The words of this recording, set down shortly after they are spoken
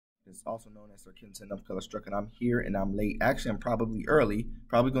is also known as Sir Kenton of Color Struck, and I'm here and I'm late. Actually, I'm probably early.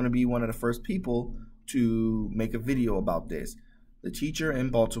 Probably going to be one of the first people to make a video about this. The teacher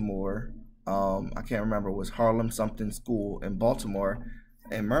in Baltimore, I can't remember, was Harlem something school in Baltimore,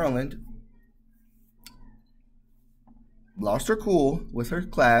 in Maryland, lost her cool with her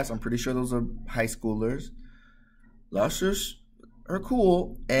class. I'm pretty sure those are high schoolers. Lost her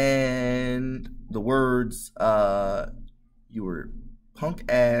cool, and the words, you were punk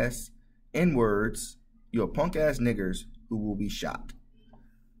ass N-words, you're punk ass niggers who will be shot.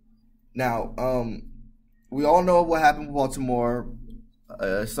 Now, we all know what happened in Baltimore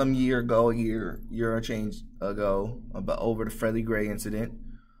some year ago, year and change ago, about over the Freddie Gray incident.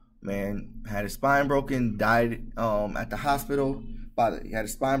 Man had his spine broken, died at the hospital. He had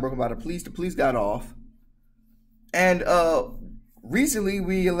his spine broken by the police. The police got off. And recently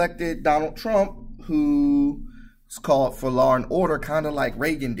we elected Donald Trump, who was called for law and order, kind of like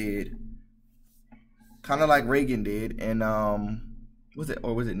Reagan did. And was it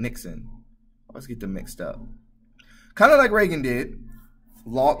Nixon? I always get them mixed up. Kind of like Reagan did.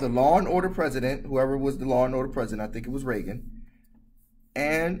 The law and order president, whoever was the law and order president, I think it was Reagan.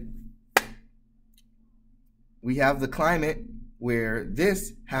 And we have the climate where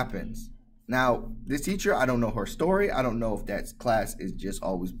this happens. Now, this teacher, I don't know her story. I don't know if that class is just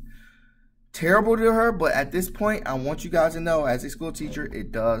always terrible to her. But at this point, I want you guys to know, as a school teacher,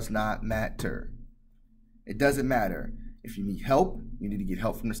 it does not matter. It doesn't matter. If you need help, you need to get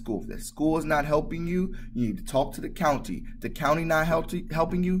help from the school. If the school is not helping you, you need to talk to the county. The county not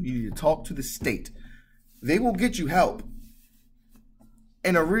helping you, you need to talk to the state. They will get you help.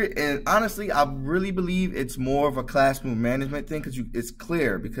 And honestly, I really believe it's more of a classroom management thing, because it's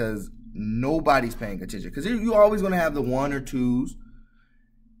clear, because nobody's paying attention. Because you're always going to have the 1 or 2s.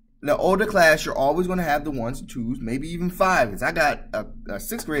 In the older class, you're always going to have the 1s and 2s, maybe even 5s. I got a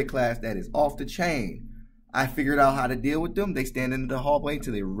 6th grade class that is off the chain. I figured out how to deal with them. They stand in the hallway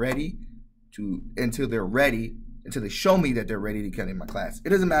until they show me that they're ready to come in my class. It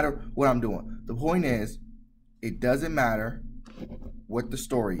doesn't matter what I'm doing. The point is, it doesn't matter what the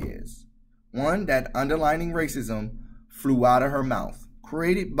story is. One, that underlining racism flew out of her mouth,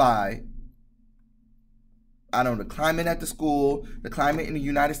 created by, I don't know, the climate at the school, the climate in the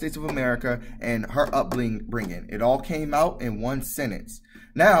United States of America, and her upbringing. It all came out in one sentence.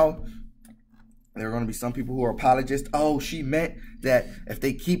 Now, there are going to be some people who are apologists. Oh, she meant that if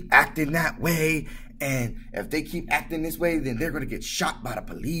they keep acting that way, and if they keep acting this way, then they're going to get shot by the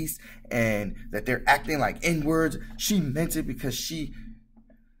police, and that they're acting like N-words. She meant it because she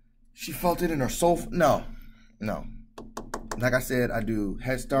felt it in her soul. No. Like I said, I do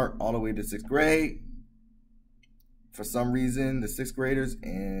Head Start all the way to 6th grade. For some reason, the 6th graders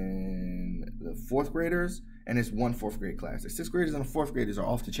and the 4th graders, and it's one 4th grade class. The 6th graders and the 4th graders are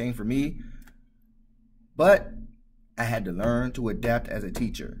off the chain for me. But I had to learn to adapt as a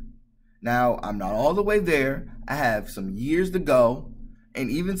teacher. Now, I'm not all the way there. I have some years to go. And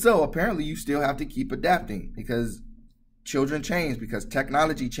even so, apparently you still have to keep adapting, because children change, because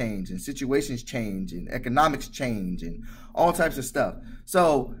technology change, and situations change, and economics change, and all types of stuff.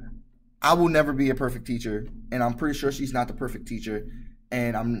 So I will never be a perfect teacher, and I'm pretty sure she's not the perfect teacher.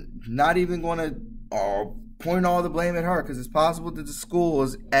 And I'm not even going to point all the blame at her, because it's possible that the school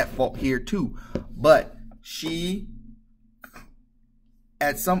is at fault here too. But she,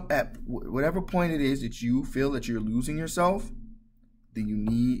 at whatever point it is that you feel that you're losing yourself, then you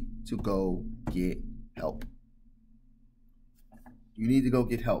need to go get help. You need to go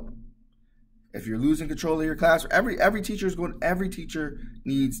get help. If you're losing control of your class, every teacher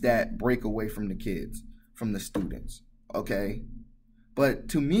needs that break away from the kids, from the students. Okay? But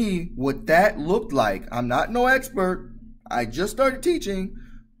to me, what that looked like, I'm not no expert. I just started teaching.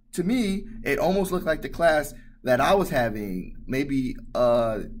 To me, it almost looked like the class that I was having maybe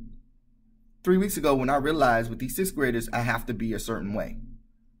 3 weeks ago, when I realized with these 6th graders, I have to be a certain way,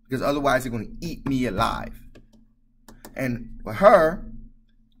 because otherwise they're going to eat me alive. And for her,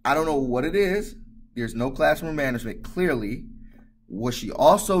 I don't know what it is. There's no classroom management, clearly. What she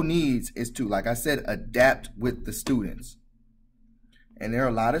also needs is to, like I said, adapt with the students. And there are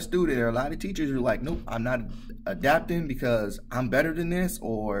a lot of teachers who are like, nope, I'm not adapting because I'm better than this,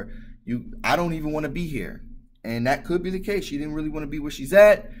 or I don't even want to be here. And that could be the case. She didn't really want to be where she's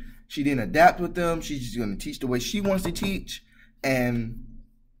at. She didn't adapt with them. She's just going to teach the way she wants to teach. And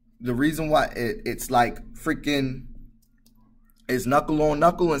the reason why it's like freaking, it's knuckle on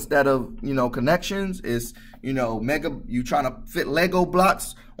knuckle instead of, connections, is, you trying to fit Lego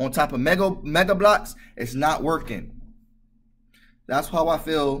blocks on top of mega blocks. It's not working. That's how I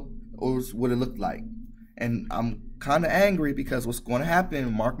feel, or what it looked like. And I'm kind of angry because what's going to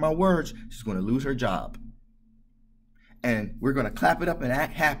happen, mark my words, she's going to lose her job. And we're going to clap it up and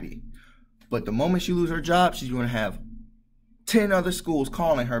act happy. But the moment she loses her job, she's going to have 10 other schools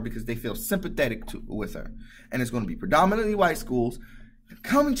calling her because they feel sympathetic with her. And it's going to be predominantly white schools.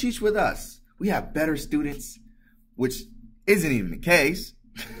 Come and teach with us. We have better students, which isn't even the case.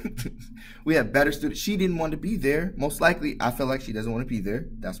 We have better students. She didn't want to be there. Most likely, I feel like she doesn't want to be there.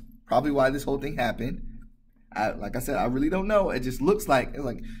 That's probably why this whole thing happened. Like I said, I really don't know. It just looks like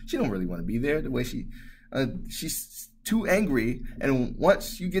she don't really want to be there. The way she's too angry. And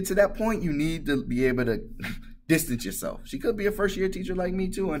once you get to that point, you need to be able to distance yourself. She could be a first-year teacher like me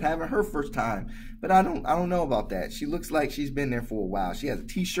too and having her first time. But I don't know about that. She looks like she's been there for a while. She has a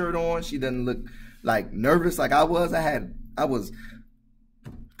t-shirt on. She doesn't look like nervous like I was. I was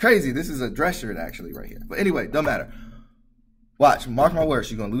crazy. This is a dress shirt actually right here. But anyway, don't matter. Watch, mark my words,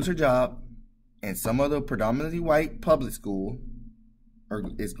 she's gonna lose her job, and some other predominantly white public school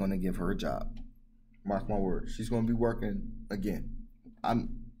is gonna give her a job. Mark my words. She's gonna be working again.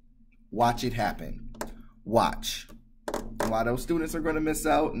 Watch it happen. Watch. Why those students are gonna miss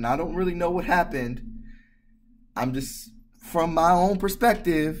out, and I don't really know what happened. I'm just, from my own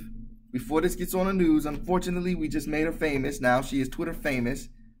perspective, before this gets on the news, unfortunately, we just made her famous. Now she is Twitter famous.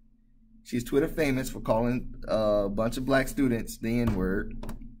 She's Twitter famous for calling a bunch of black students the N-word.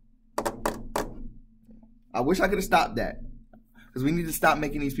 I wish I could have stopped that, because we need to stop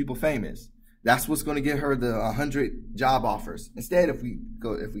making these people famous. That's what's going to get her the 100 job offers. Instead, if we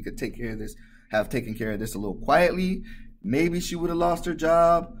could take care of this, have taken care of this a little quietly, maybe she would have lost her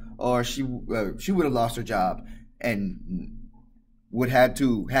job, or she would have lost her job and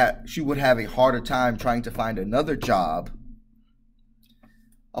she would have a harder time trying to find another job,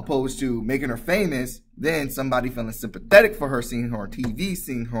 opposed to making her famous, then somebody feeling sympathetic for her, seeing her on TV,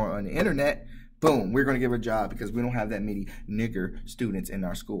 seeing her on the internet, boom, we're going to give her a job because we don't have that many nigger students in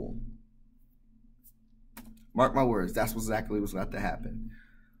our school. Mark my words, that's exactly what's about to happen.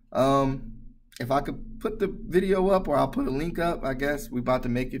 If I could put the video up, or I'll put a link up, I guess. We're about to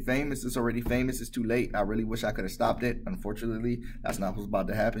make it famous. It's already famous. It's too late. I really wish I could have stopped it. Unfortunately, that's not what's about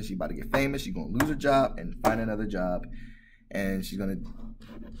to happen. She's about to get famous. She's going to lose her job and find another job. And she's going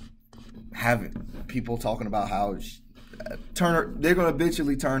to have people talking about how they're going to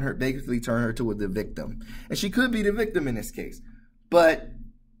basically turn her to the victim. And she could be the victim in this case. But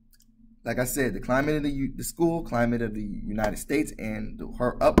like I said, the climate of the school, climate of the United States, and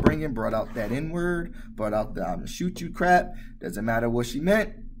her upbringing brought out that N-word, brought out the I'm gonna shoot you crap. Doesn't matter what she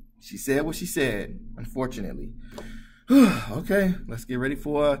meant. She said what she said, unfortunately. Okay, let's get ready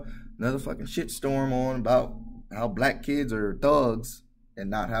for another fucking shitstorm on about how black kids are thugs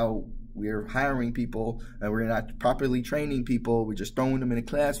and not how we're hiring people and we're not properly training people. We're just throwing them in a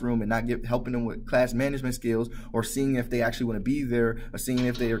classroom and not helping them with class management skills, or seeing if they actually want to be there, or seeing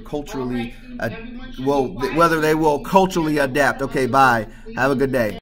if they are culturally, whether they will culturally adapt. Okay, bye. Have a good day.